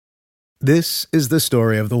This is the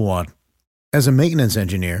story of the one. As a maintenance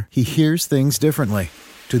engineer, he hears things differently.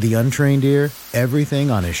 To the untrained ear,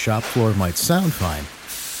 everything on his shop floor might sound fine,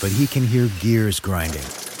 but he can hear gears grinding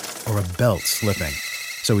or a belt slipping.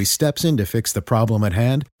 So he steps in to fix the problem at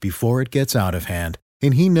hand before it gets out of hand.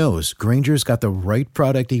 And he knows Granger's got the right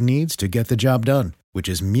product he needs to get the job done, which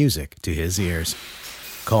is music to his ears.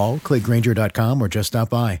 Call, click Grainger.com, or just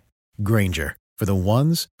stop by. Grainger, for the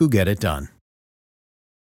ones who get it done.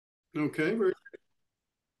 Okay.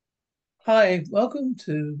 Hi, welcome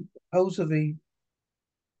to Holes of the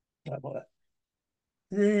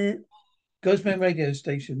Ghostman radio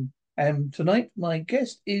station. And tonight, my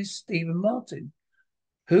guest is Stephen Martin,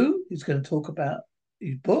 who is going to talk about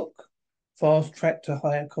his book, Fast Track to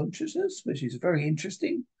Higher Consciousness, which is very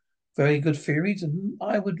interesting, very good theories, and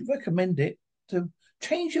I would recommend it to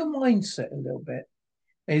change your mindset a little bit.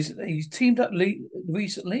 He's teamed up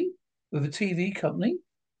recently with a TV company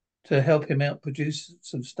to help him out produce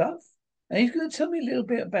some stuff. And he's going to tell me a little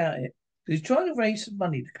bit about it. He's trying to raise some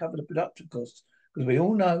money to cover the production costs because we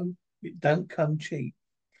all know it don't come cheap.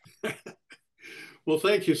 Well,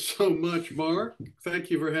 thank you so much, Mark.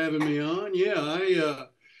 Thank you for having me on. Yeah,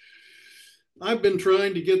 I've been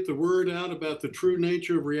trying to get the word out about the true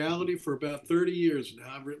nature of reality for about 30 years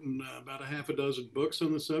now. I've written about a half a dozen books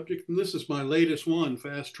on the subject, and this is my latest one,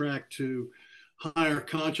 Fast Track to Higher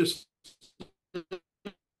Consciousness.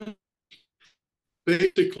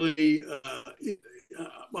 Basically,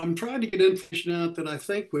 I'm trying to get information out that I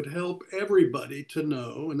think would help everybody to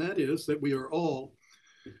know, and that is that we are all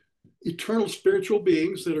eternal spiritual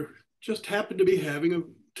beings that are just happen to be having a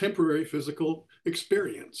temporary physical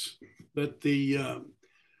experience. That the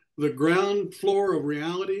ground floor of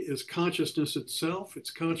reality is consciousness itself.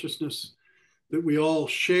 It's consciousness that we all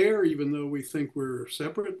share, even though we think we're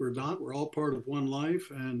separate. We're not. We're all part of one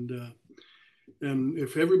life, and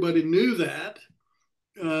if everybody knew that,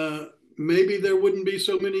 maybe there wouldn't be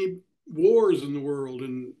so many wars in the world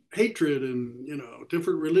and hatred and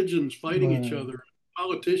different religions fighting each other,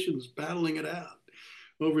 politicians battling it out.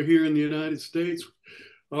 Over here in the United States,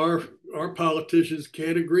 our politicians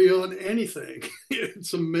can't agree on anything.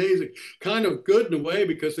 It's amazing, kind of good in a way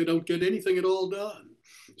because they don't get anything at all done.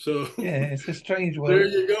 So yeah, it's a strange world. There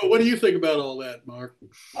you go. What do you think about all that, Mark?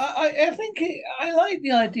 I think I like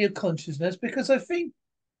the idea of consciousness because I think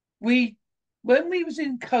when we was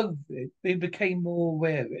in COVID, we became more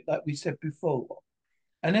aware of it, like we said before.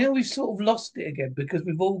 And now we've sort of lost it again because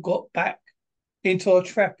we've all got back into our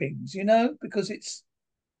trappings, because it's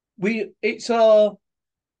our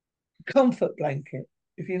comfort blanket,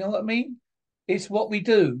 if you know what I mean. It's what we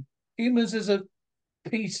do. Humans as a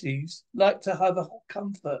species like to have a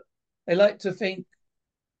comfort. They like to think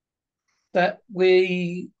that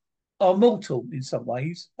we are mortal in some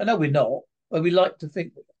ways. I know we're not, but we like to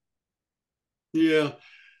think that. Yeah,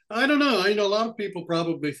 I don't know. A lot of people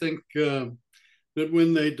probably think that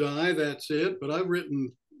when they die, that's it. But I've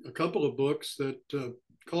written a couple of books that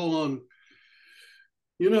call on,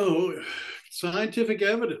 scientific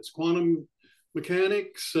evidence, quantum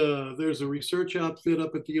mechanics. There's a research outfit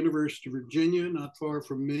up at the University of Virginia, not far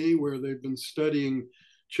from me, where they've been studying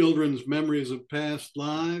children's memories of past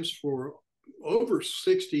lives for over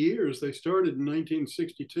 60 years. They started in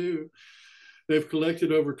 1962. They've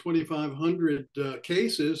collected over 2,500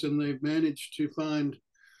 cases, and they've managed to find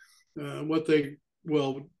what they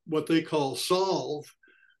call solve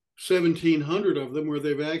 1,700 of them, where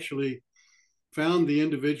they've actually found the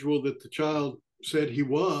individual that the child said he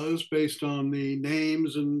was based on the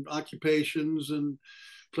names and occupations and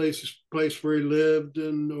place where he lived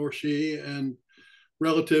and or she and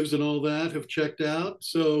relatives and all that have checked out.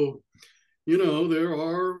 So,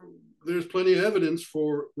 there's plenty of evidence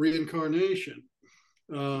for reincarnation.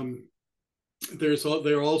 They're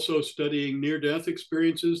also studying near-death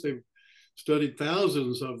experiences. They've studied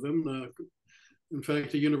thousands of them. In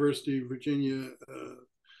fact, the University of Virginia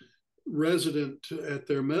resident at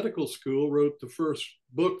their medical school wrote the first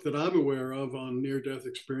book that I'm aware of on near-death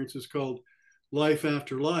experiences called Life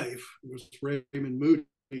After Life. It was Raymond Moody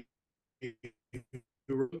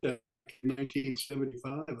who wrote that in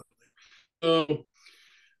 1975. So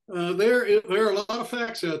there are a lot of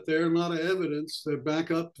facts out there, a lot of evidence that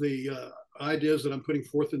back up the ideas that I'm putting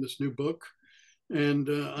forth in this new book. And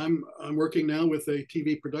I'm working now with a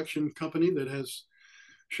TV production company that has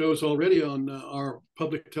shows already on our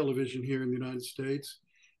public television here in the United States.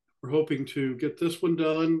 We're hoping to get this one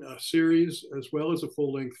done, a series as well as a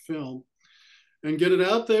full-length film, and get it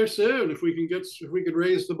out there soon. If we could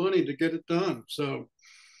raise the money to get it done. So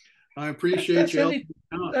I appreciate you helping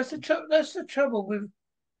out. That's the trouble with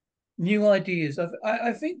New ideas.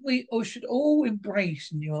 I think we all should all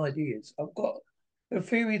embrace new ideas. I've got a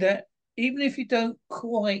theory that even if you don't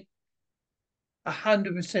quite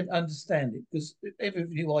 100% understand it, because every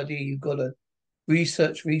new idea you've got to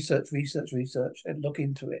research, and look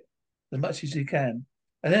into it as much as you can,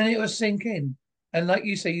 and then it will sink in. And like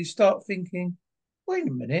you say, you start thinking, "Wait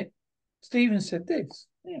a minute, Stephen said this.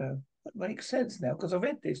 That makes sense now because I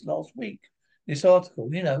read this last week, this article.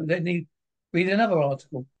 Then you read another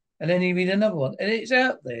article, and then you read another one, and it's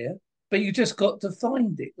out there, but you just got to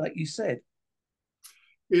find it, like you said."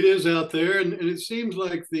 It is out there, and it seems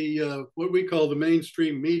like the what we call the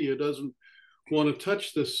mainstream media doesn't want to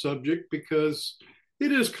touch this subject because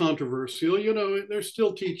it is controversial. They're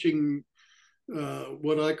still teaching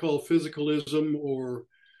what I call physicalism or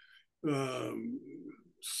um,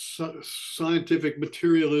 scientific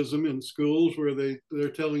materialism in schools, where they're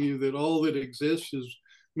telling you that all that exists is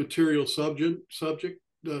material subject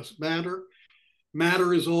matter.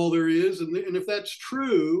 Matter is all there is, and if that's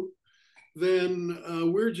true, then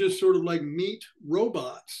we're just sort of like meat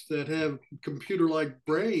robots that have computer-like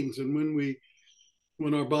brains, and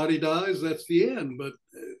when our body dies, that's the end. But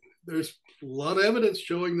there's a lot of evidence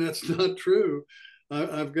showing that's not true.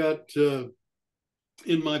 I've got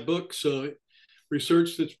in my books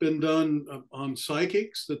research that's been done on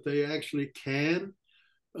psychics, that they actually can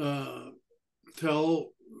uh,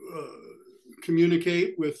 tell,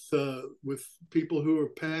 communicate with people who are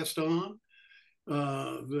passed on.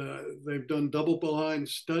 They've done double-blind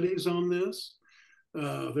studies on this.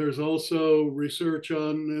 There's also research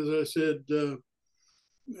on, as I said,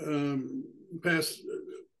 past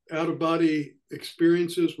out-of-body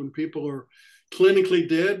experiences when people are clinically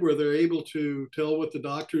dead, where they're able to tell what the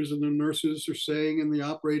doctors and the nurses are saying in the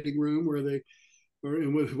operating room,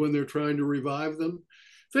 when they're trying to revive them.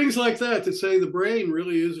 Things like that say the brain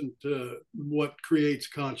really isn't what creates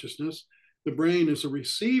consciousness. The brain is a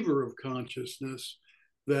receiver of consciousness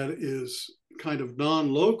that is kind of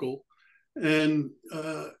non-local, and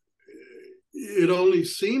it only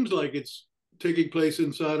seems like it's taking place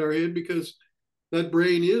inside our head because that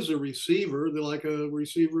brain is a receiver, like a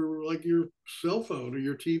receiver like your cell phone or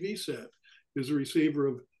your TV set is a receiver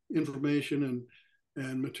of information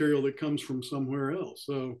and material that comes from somewhere else.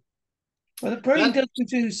 So Well, the brain that does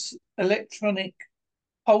produce electronic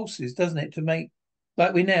pulses, doesn't it, to make,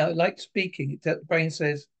 like we now, like speaking, the brain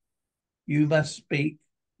says, you must speak,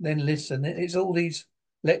 then listen. It's all these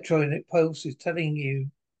electronic pulses telling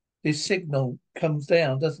you this signal comes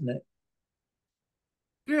down, doesn't it?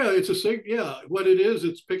 Yeah, yeah, what it is,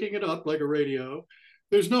 it's picking it up like a radio.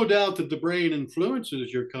 There's no doubt that the brain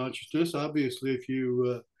influences your consciousness. Obviously, if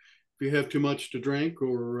you have too much to drink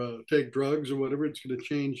or take drugs or whatever, it's going to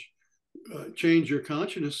change your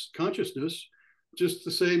consciousness. Just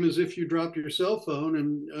the same as if you dropped your cell phone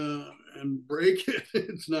and break it,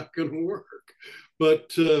 it's not going to work.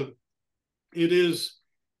 But it is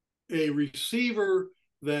a receiver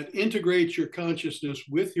that integrates your consciousness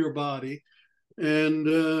with your body, and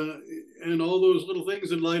all those little things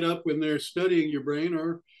that light up when they're studying your brain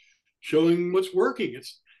are showing what's working.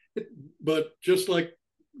 But just like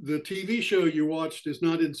the TV show you watched is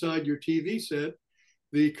not inside your TV set,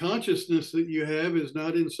 the consciousness that you have is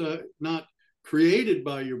not created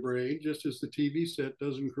by your brain, just as the TV set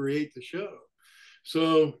doesn't create the show.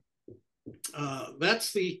 So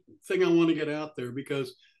that's the thing I want to get out there,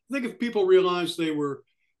 because I think if people realize they were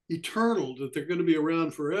eternal, that they're going to be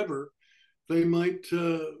around forever, they might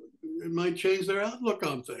it might change their outlook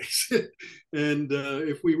on things. And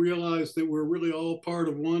if we realize that we're really all part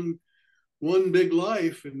of one big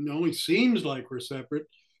life, and it only seems like we're separate,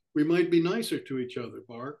 we might be nicer to each other.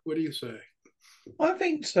 Mark, what do you say? I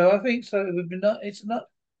think so. I think so. It would be not. It's not.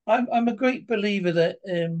 I'm a great believer that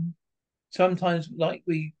sometimes, like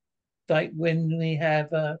when we have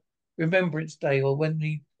Remembrance Day, or when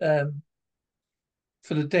we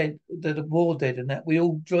for the dead, the war dead, and that we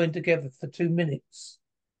all join together for 2 minutes.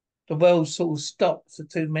 The world sort of stops for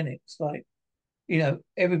 2 minutes, like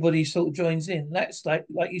everybody sort of joins in. That's like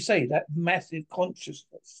you say, that massive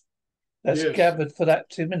consciousness that's Yes. gathered for that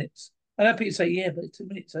 2 minutes. And then people say, yeah, but 2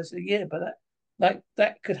 minutes. I say, yeah, but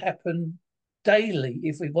that could happen daily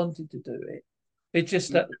if we wanted to do it. It's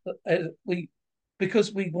just that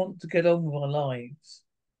because we want to get on with our lives,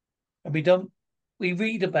 and we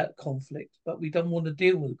read about conflict, but we don't want to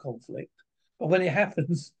deal with the conflict. But when it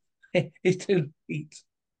happens, it's too late.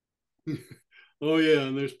 Oh yeah,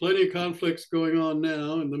 and there's plenty of conflicts going on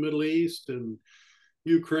now in the Middle East and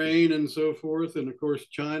Ukraine and so forth, and of course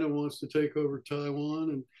China wants to take over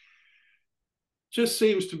Taiwan, and just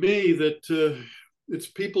seems to me that it's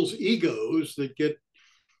people's egos that get,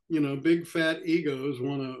 big fat egos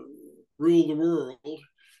want to rule the world,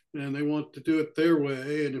 and they want to do it their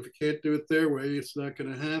way. And if you can't do it their way, it's not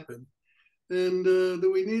going to happen. And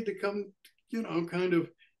that we need to come, kind of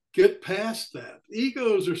get past that.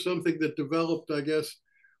 Egos are something that developed, I guess,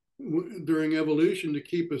 during evolution to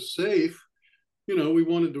keep us safe. We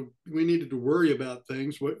needed to worry about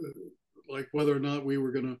things, like whether or not we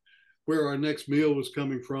were going to, where our next meal was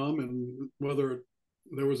coming from, and whether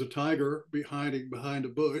there was a tiger hiding behind a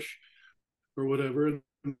bush or whatever.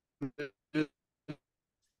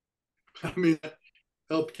 I mean, that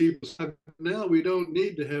helped keep us. Now we don't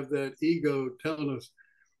need to have that ego telling us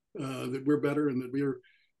that we're better and that we're,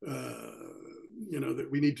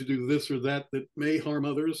 that we need to do this or that may harm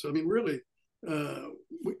others. I mean, really,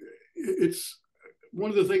 it's one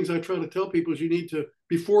of the things I try to tell people is you need to,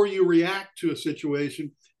 before you react to a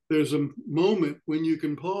situation, there's a moment when you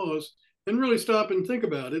can pause and really stop and think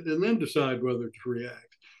about it and then decide whether to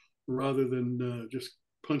react rather than just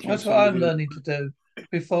punching. That's what I'm learning to do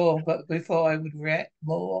before I would react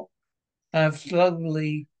more. I've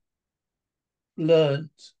slowly learned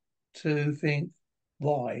to think,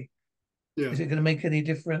 why? Yeah. Is it going to make any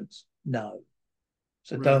difference? No.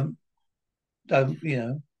 So right.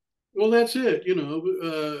 don't. Well, that's it.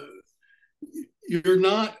 You're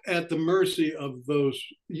not at the mercy of those.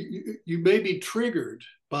 You may be triggered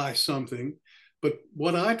by something, but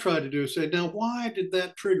what I try to do is say, now, why did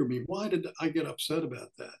that trigger me? Why did I get upset about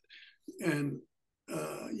that? And,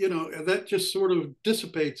 that just sort of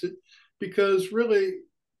dissipates it, because really,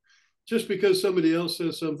 just because somebody else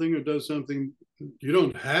says something or does something, you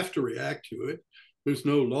don't have to react to it. There's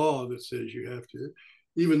no law that says you have to.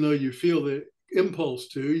 Even though you feel the impulse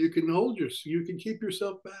to, you can keep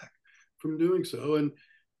yourself back from doing so, and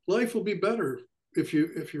life will be better if you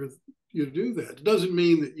do that. It doesn't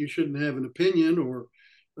mean that you shouldn't have an opinion or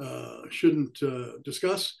shouldn't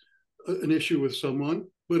discuss an issue with someone,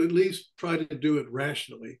 but at least try to do it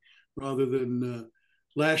rationally rather than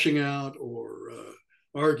lashing out or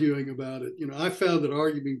arguing about it. I found that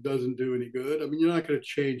arguing doesn't do any good. I mean, you're not going to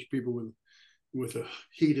change people with a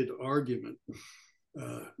heated argument.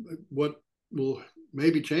 What will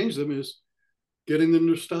maybe change them is getting them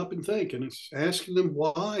to stop and think, and it's asking them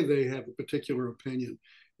why they have a particular opinion,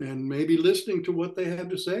 and maybe listening to what they have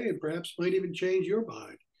to say, and perhaps might even change your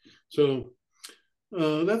mind. So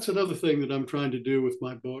that's another thing that I'm trying to do with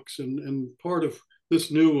my books, and part of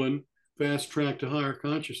this new one, Fast Track to Higher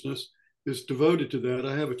Consciousness, is devoted to that.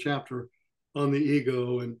 I have a chapter on the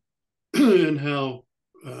ego and and how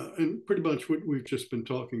and pretty much what we've just been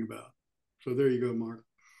talking about. So there you go, Mark.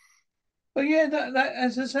 Well, yeah, that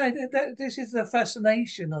as I say, this is the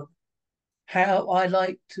fascination of how I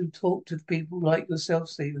like to talk to people like yourself,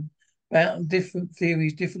 Stephen, about different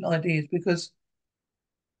theories, different ideas, because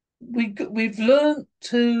we've learned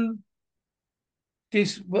to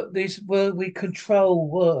this where we control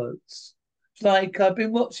words. Like I've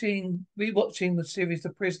been rewatching the series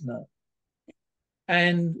The Prisoner,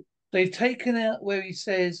 and they've taken out where he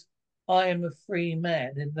says, "I am a free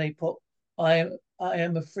man," and they put, I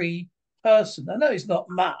am a free person. I know it's not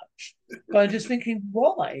much, but I'm just thinking,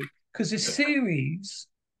 why? Because this series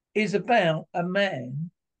is about a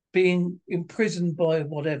man being imprisoned by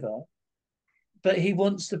whatever, but he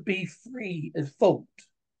wants to be free as thought.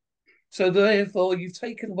 So therefore, you've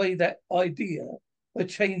taken away that idea by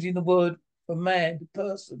changing the word from man to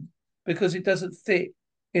person, because it doesn't fit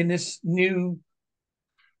in this new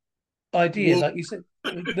idea, like you said,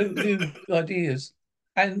 new ideas.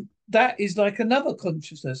 And that is like another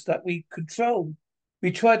consciousness that we control.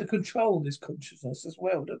 We try to control this consciousness as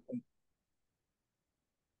well, don't we?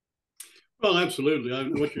 Well, absolutely.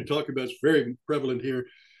 What you're talking about is very prevalent here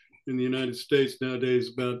in the United States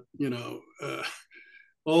nowadays, about,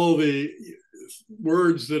 all the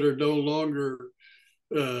words that are no longer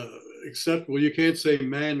acceptable. You can't say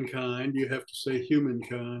mankind, you have to say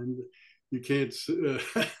humankind. You can't,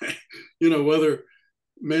 whether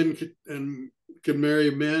men can marry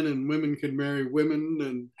men and women can marry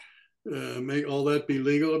women, and make all that be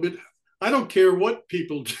legal. I mean, I don't care what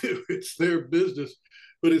people do; it's their business.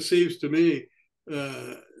 But it seems to me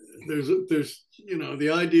there's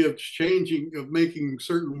the idea of making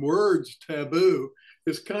certain words taboo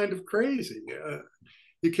is kind of crazy.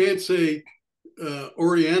 You can't say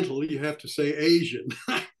Oriental; you have to say Asian.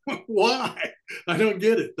 Why? I don't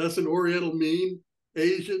get it. Doesn't Oriental mean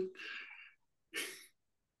Asian?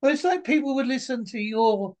 Well, it's like people would listen to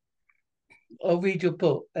your or read your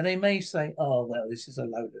book, and they may say, "Oh, well, this is a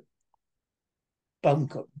load of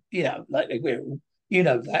bunkum," like they will.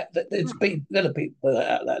 That there's been little people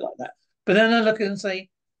out there like that. But then I look at it and say,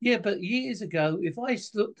 "Yeah, but years ago, if I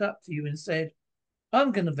looked up to you and said,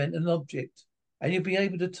 I'm going to invent an object and you'll be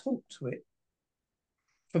able to talk to it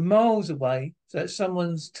from miles away. So that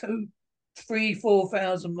someone's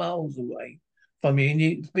 4,000 miles away from you, and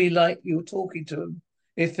you'd be like you're talking to them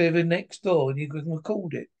if they were next door and you can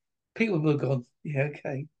record it. People would have gone, yeah,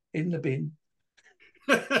 okay, in the bin.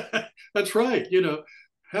 That's right.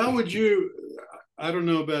 How would you, I don't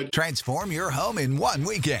know about. Transform your home in one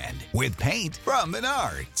weekend with paint from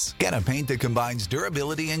Menards. Get a paint that combines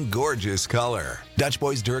durability and gorgeous color. Dutch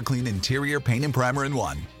Boy's DuraClean Interior Paint and Primer in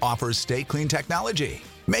One offers Stay Clean technology,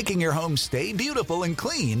 making your home stay beautiful and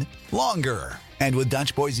clean longer. And with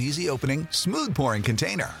Dutch Boy's easy opening, smooth pouring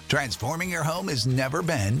container, transforming your home has never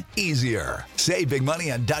been easier. Save big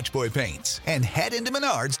money on Dutch Boy paints and head into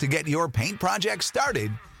Menards to get your paint project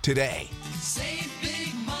started today. Save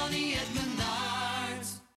big money at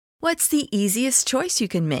Menards. What's the easiest choice you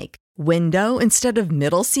can make? Window instead of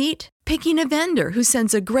middle seat? Picking a vendor who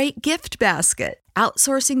sends a great gift basket?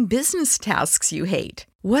 Outsourcing business tasks you hate?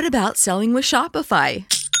 What about selling with Shopify?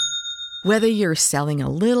 Whether you're selling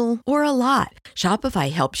a little or a lot,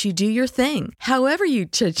 Shopify helps you do your thing, however you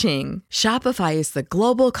cha-ching. Shopify is the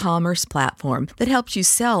global commerce platform that helps you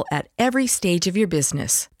sell at every stage of your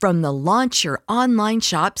business. From the launch your online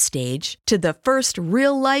shop stage to the first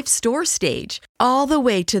real-life store stage, all the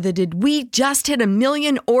way to the did we just hit a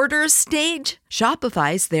million orders stage.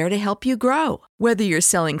 Shopify's there to help you grow. Whether you're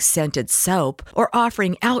selling scented soap or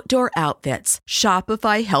offering outdoor outfits,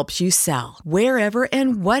 Shopify helps you sell. Wherever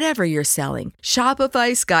and whatever you're selling,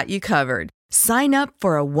 Shopify's got you covered. Sign up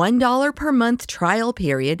for a $1 per month trial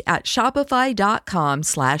period at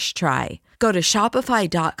shopify.com/try. Go to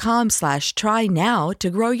shopify.com/try now to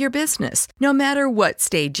grow your business, no matter what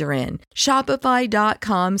stage you're in.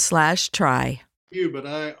 Shopify.com/try. But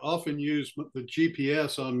I often use the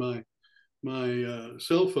GPS on my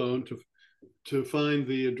cell phone to find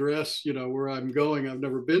the address, where I'm going. I've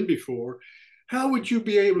never been before. How would you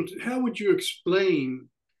explain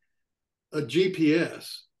a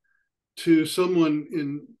GPS to someone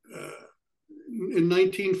in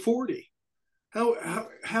 1940?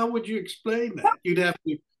 How would you explain that? You'd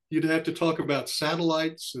have to talk about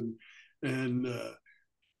satellites and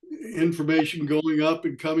information going up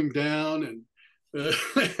and coming down and a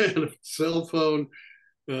cell phone.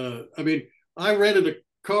 I rented a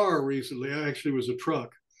car recently. I actually was a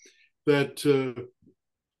truck that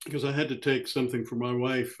because I had to take something for my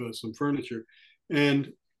wife, some furniture,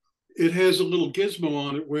 and it has a little gizmo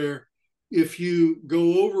on it where if you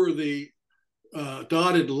go over the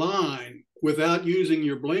dotted line without using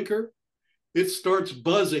your blinker, it starts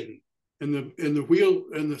buzzing and the wheel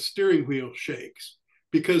and the steering wheel shakes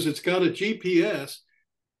because it's got a GPS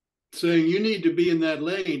saying you need to be in that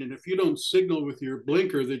lane. And if you don't signal with your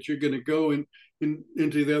blinker that you're going to go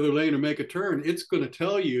into the other lane or make a turn, it's going to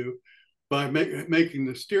tell you by making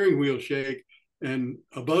the steering wheel shake and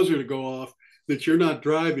a buzzer to go off that you're not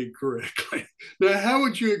driving correctly. Now, how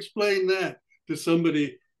would you explain that to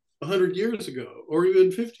somebody 100 years ago or even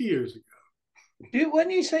 50 years ago? When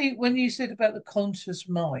you said about the conscious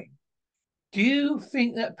mind, do you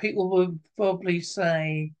think that people would probably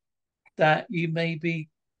say that you may be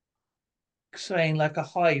saying like a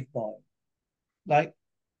hive mind,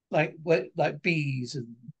 like bees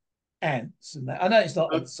and ants and that? I know it's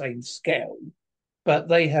not on the same scale, but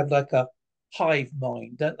they have like a hive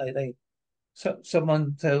mind, don't they?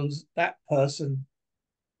 Someone tells that person,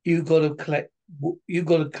 you got to go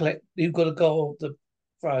off the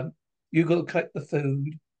front, you got to collect the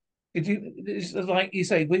food. It's like you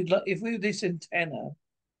say, if we're this antenna,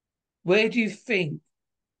 where do you think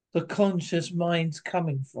the conscious mind's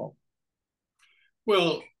coming from?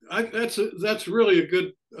 Well, that's really a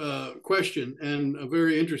good question and a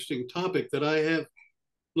very interesting topic that I have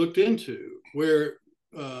looked into, where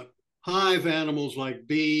hive animals like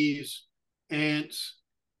bees, ants,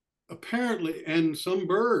 apparently, and some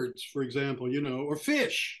birds, for example, or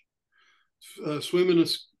fish, swim in a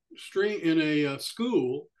stream in a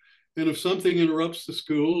school, and if something interrupts the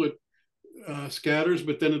school, it scatters,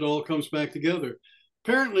 but then it all comes back together.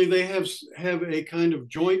 Apparently, they have a kind of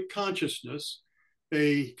joint consciousness,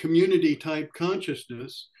 a community type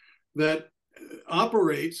consciousness that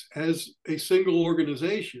operates as a single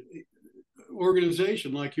organization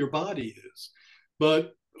like your body is.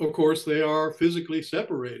 But of course, they are physically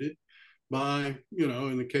separated by,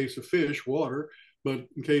 in the case of fish, water, but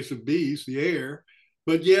in case of bees, the air.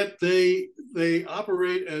 But yet they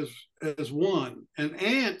operate as one. And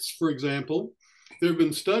ants, for example, there have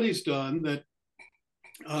been studies done that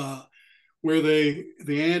where the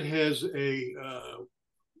ant has a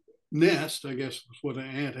nest, I guess is what an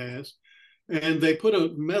ant has, and they put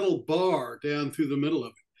a metal bar down through the middle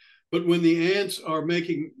of it. But when the ants are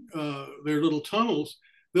making their little tunnels,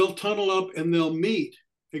 they'll tunnel up and they'll meet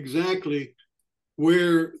exactly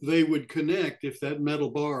where they would connect if that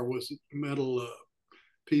metal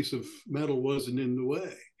piece of metal wasn't in the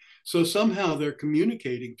way. So somehow they're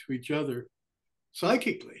communicating to each other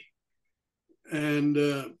psychically. And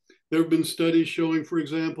there have been studies showing, for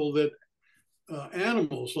example, that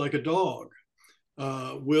animals like a dog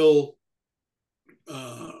will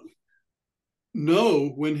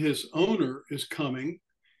know when his owner is coming.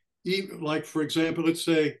 Even, like, for example, let's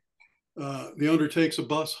say the owner takes a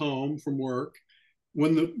bus home from work.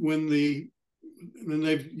 When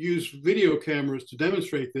they've used video cameras to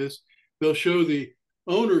demonstrate this, they'll show the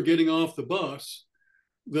owner getting off the bus.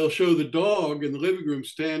 They'll show the dog in the living room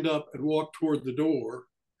stand up and walk toward the door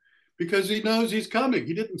because he knows he's coming.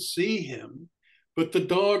 He didn't see him, but the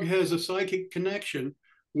dog has a psychic connection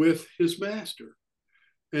with his master.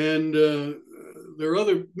 And there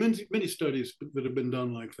are many studies that have been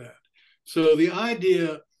done like that. So the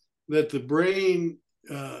idea that the brain,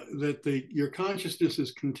 your consciousness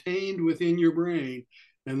is contained within your brain,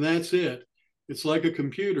 and that's it. It's like a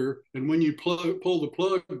computer, and when you pull the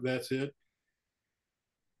plug, that's it.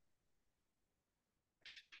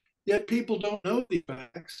 Yet people don't know these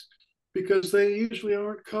facts because they usually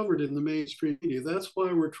aren't covered in the mainstream media. That's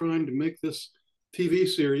why we're trying to make this TV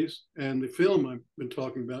series and the film I've been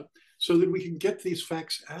talking about so that we can get these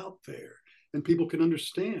facts out there and people can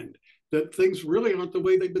understand that things really aren't the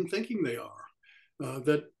way they've been thinking they are.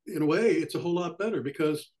 That in a way, it's a whole lot better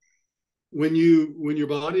because when your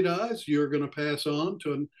body dies, you're going to pass on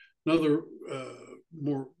to another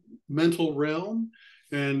more mental realm.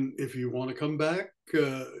 And if you want to come back,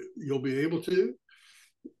 you'll be able to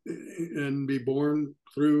and be born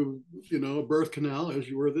through, a birth canal as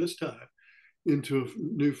you were this time into a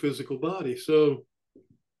new physical body. So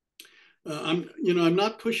I'm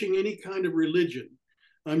not pushing any kind of religion.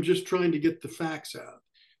 I'm just trying to get the facts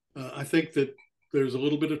out. I think that there's a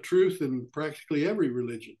little bit of truth in practically every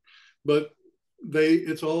religion, but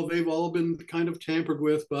they've all been kind of tampered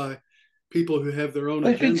with by people who have their own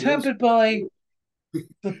They've been agendas. tampered by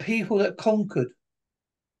the people that conquered.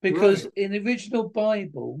 Because Right. in the original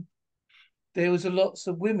Bible, there was lots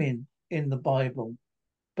of women in the Bible.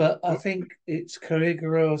 But I think it's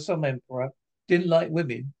Caligula or some emperor didn't like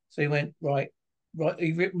women. So he went, right.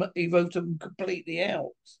 He wrote them completely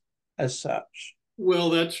out as such. Well,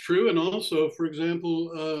 that's true. And also, for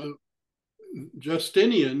example,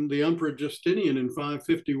 Justinian, the Emperor Justinian in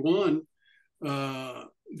 551,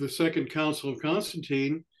 the Second Council of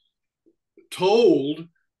Constantine, told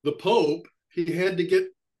the Pope he had to get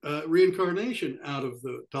reincarnation out of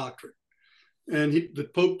the doctrine. And the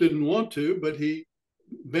Pope didn't want to, but he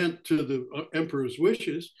bent to the emperor's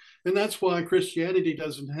wishes. And that's why Christianity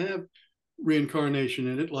doesn't have reincarnation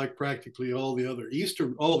in it, like practically all the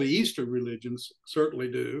Eastern religions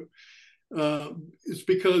certainly do. It's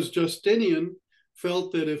because Justinian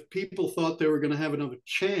felt that if people thought they were going to have another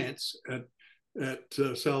chance at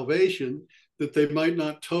salvation, that they might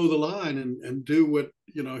not toe the line and do what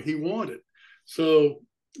he wanted. So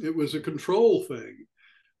it was a control thing.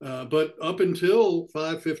 But up until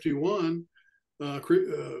 551,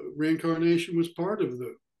 reincarnation was part of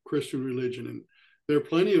the Christian religion, and there are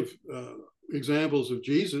plenty of examples of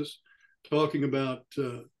Jesus talking about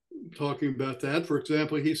that. For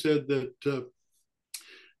example, he said that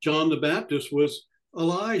John the Baptist was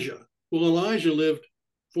Elijah. Well, Elijah lived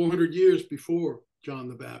 400 years before John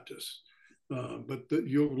the Baptist. But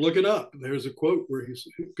you'll look it up. There's a quote where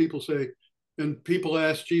people say, and people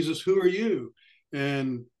ask Jesus, "Who are you?"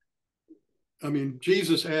 And I mean,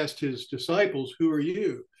 Jesus asked his disciples, "Who are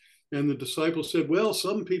you?" And the disciples said, "Well,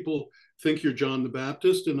 some people think you're John the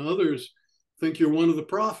Baptist, and others think you're one of the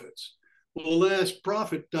prophets." Well, the last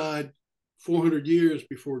prophet died 400 years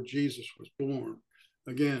before Jesus was born.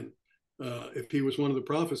 Again, if he was one of the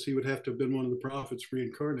prophets, he would have to have been one of the prophets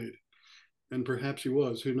reincarnated. And perhaps he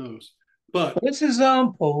was, who knows? But It's an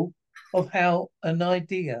example of how an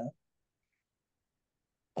idea,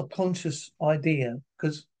 a conscious idea,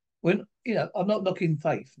 because I'm not knocking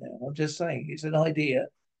faith now. I'm just saying it's an idea.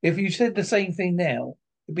 If you said the same thing now,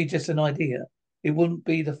 it'd be just an idea. It wouldn't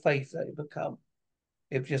be the faith that it become.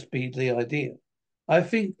 It'd just be the idea. I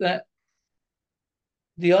think that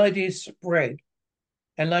the idea spread,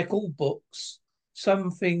 and like all books, some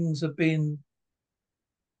things have been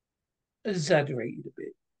exaggerated a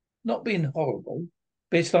bit. Not being horrible,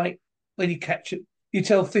 but it's like when you catch it, you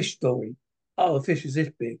tell a fish story. Oh, a fish is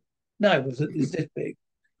this big. No, it's this big.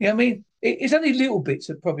 You know what I mean? It's only little bits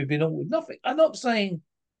that probably been all nothing. I'm not saying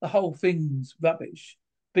the whole thing's rubbish,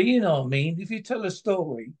 but you know what I mean? If you tell a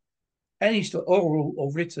story any story, oral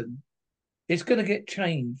or written, it's going to get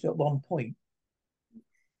changed at one point.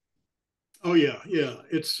 Oh yeah, yeah.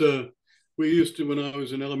 It's we used to when I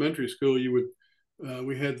was in elementary school.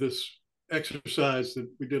 We had this exercise that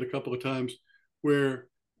we did a couple of times where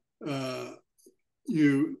uh,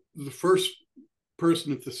 the first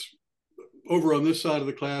person at this over on this side of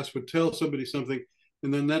the class would tell somebody something,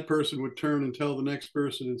 and then that person would turn and tell the next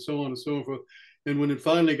person, and so on and so forth. And when it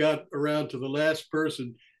finally got around to the last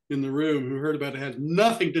person in the room who heard about it, had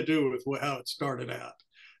nothing to do with how it started out.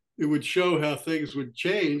 It would show how things would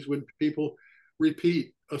change when people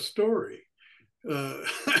repeat a story. Uh,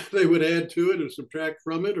 they would add to it or subtract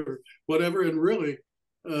from it or whatever, and really,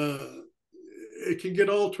 it can get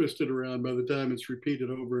all twisted around by the time it's repeated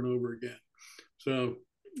over and over again. So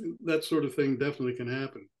that sort of thing definitely can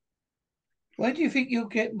happen. Where do you think you'll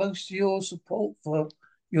get most of your support for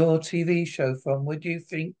your TV show from? Would you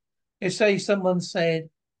think, if say someone said,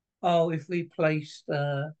 "Oh, if we placed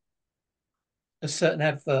a certain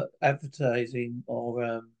advertising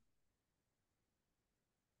or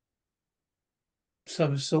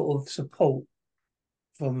some sort of support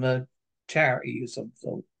from a charity or some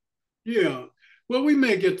sort." Yeah. Well, we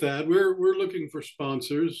may get that. We're looking for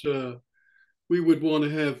sponsors. We would want to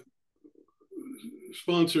have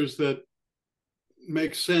sponsors that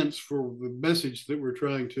make sense for the message that we're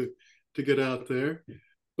trying to get out there.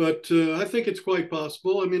 But I think it's quite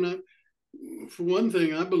possible. I mean, for one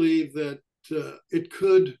thing, I believe that it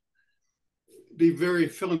could be very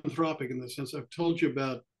philanthropic in the sense I've told you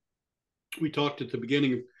about. We talked at the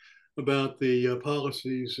beginning about the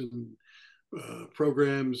policies and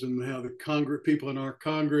programs and how the Congress people in our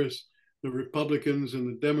Congress, the Republicans and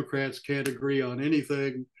the Democrats can't agree on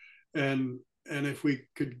anything, and if we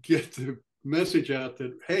could get the message out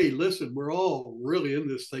that hey, listen, we're all really in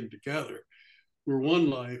this thing together. We're one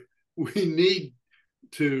life. We need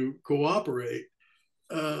to cooperate.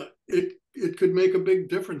 It could make a big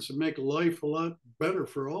difference and make life a lot better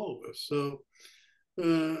for all of us. So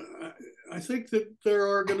I think that there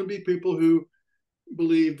are going to be people who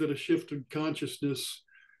believe that a shift in consciousness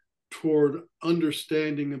toward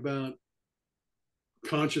understanding about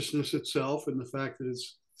consciousness itself and the fact that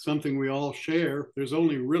it's something we all share. There's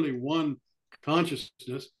only really one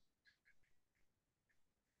consciousness.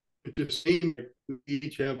 It just seems like we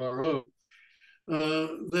each have our own.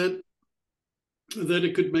 That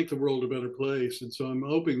it could make the world a better place. And so I'm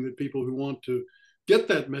hoping that people who want to get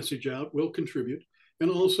that message out will contribute. And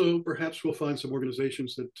also, perhaps we'll find some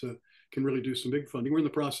organizations that can really do some big funding. We're in the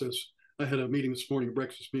process. I had a meeting this morning, a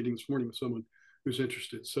breakfast meeting this morning with someone who's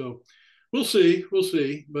interested. So we'll see. We'll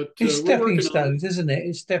see. But It's we're stepping working on it. stones, isn't it?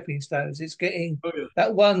 It's stepping stones. It's getting Oh, yeah.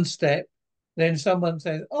 that one step. Then someone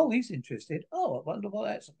says, "Oh, he's interested. Oh, I wonder what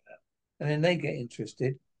that's about." And then they get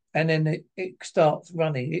interested, and then it starts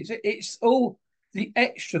running. It's all the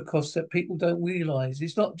extra costs that people don't realise.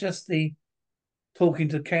 It's not just the talking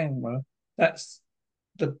to camera. That's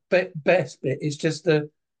the best bit. It's just the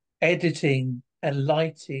editing and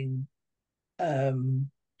lighting,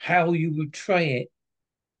 how you portray it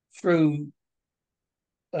through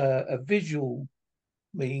a visual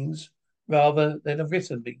means rather than a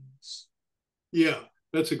written means. Yeah,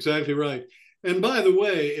 that's exactly right. And by the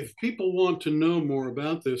way, if people want to know more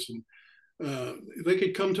about this, and they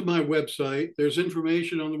could come to my website. There's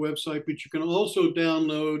information on the website, but you can also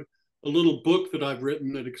download a little book that I've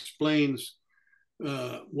written that explains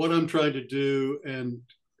what I'm trying to do and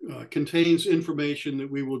contains information that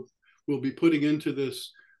will be putting into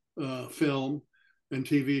this film and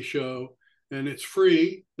TV show. And it's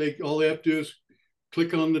free. All they have to do is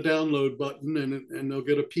click on the download button, and they'll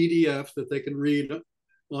get a PDF that they can read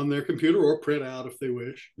on their computer or print out if they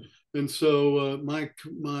wish. And so my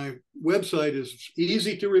website is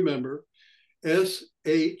easy to remember: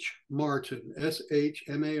 shmartin,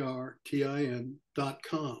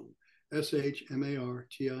 shmartin.com,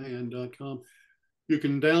 shmartin.com. You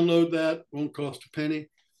can download that; won't cost a penny.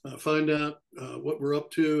 Find out what we're up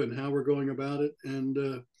to and how we're going about it, and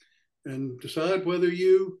decide whether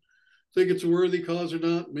you think it's a worthy cause or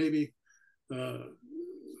not. Maybe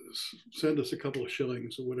send us a couple of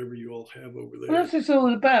shillings or whatever you all have over there. Well, that's what it's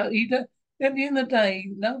all about. You don't, at the end of the day,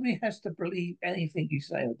 nobody has to believe anything you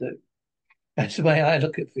say or do. That's the way I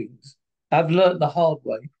look at things. I've learnt the hard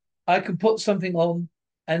way. I can put something on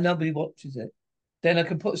and nobody watches it. Then I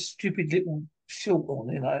can put a stupid little short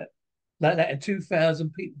on, like that, and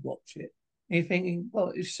 2,000 people watch it. And you're thinking,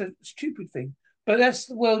 well, it's a stupid thing. But that's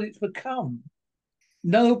the world it's become.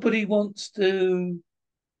 Nobody wants to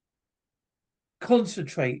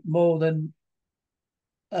concentrate more than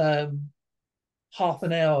half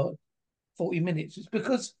an hour, 40 minutes. It's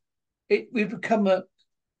because we've become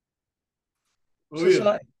Oh, yeah.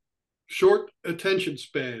 Society. Short attention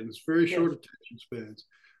spans, very Yes. short attention spans.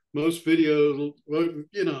 Most videos,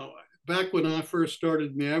 well, back when I first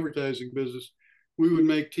started in the advertising business, we would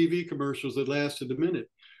make TV commercials that lasted a minute.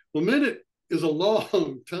 Well, a minute is a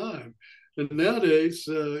long time. And nowadays,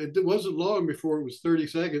 it wasn't long before it was 30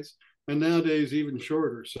 seconds, and nowadays even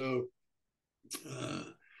shorter. So,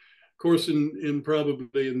 of course, in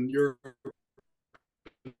probably in Europe,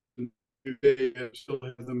 they still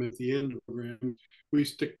have them at the end of the program. We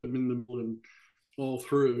stick them in the middle and all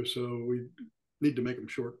through, so we need to make them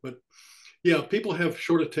short. But yeah, people have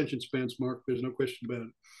short attention spans, Mark. There's no question about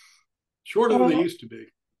it. Shorter than they used to be.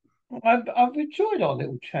 I've enjoyed our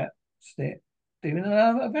little chat, Stephen, and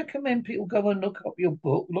I recommend people go and look up your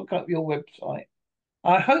book, look up your website.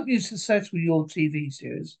 I hope you're successful with your TV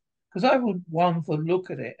series because I would one for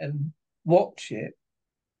look at it and watch it,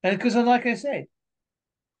 and because like I said,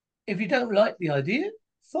 if you don't like the idea,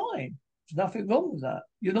 fine. There's nothing wrong with that.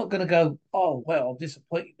 You're not going to go, oh well, I'm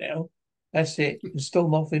disappointed now. That's it. You storm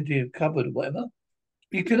them off into your cupboard or whatever.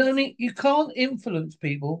 You can't influence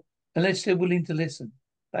people unless they're willing to listen.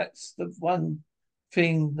 That's the one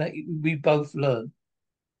thing that we both learn.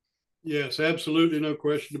 Yes, absolutely, no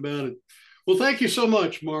question about it. Well, thank you so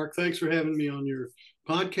much, Mark. Thanks for having me on your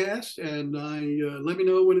podcast, and let me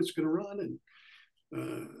know when it's going to run, and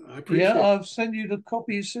I appreciate it. Yeah, I'll send you the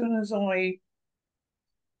copy as soon as I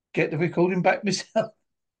get the recording back myself.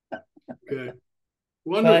 Okay,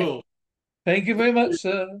 wonderful. Thank you very much,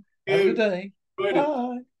 sir. Have a good day.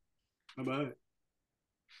 Bye. Bye-bye.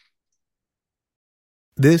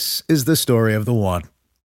 This is the story of the one.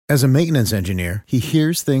 As a maintenance engineer, he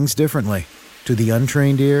hears things differently. To the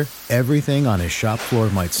untrained ear, everything on his shop floor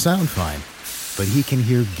might sound fine, but he can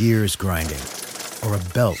hear gears grinding or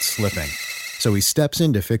a belt slipping. So he steps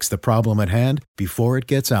in to fix the problem at hand before it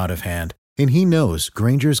gets out of hand. And he knows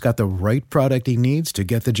Grainger's got the right product he needs to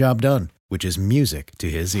get the job done, which is music to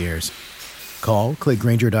his ears. Call, click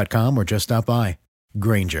Grainger.com, or just stop by.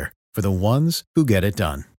 Grainger, for the ones who get it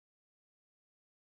done.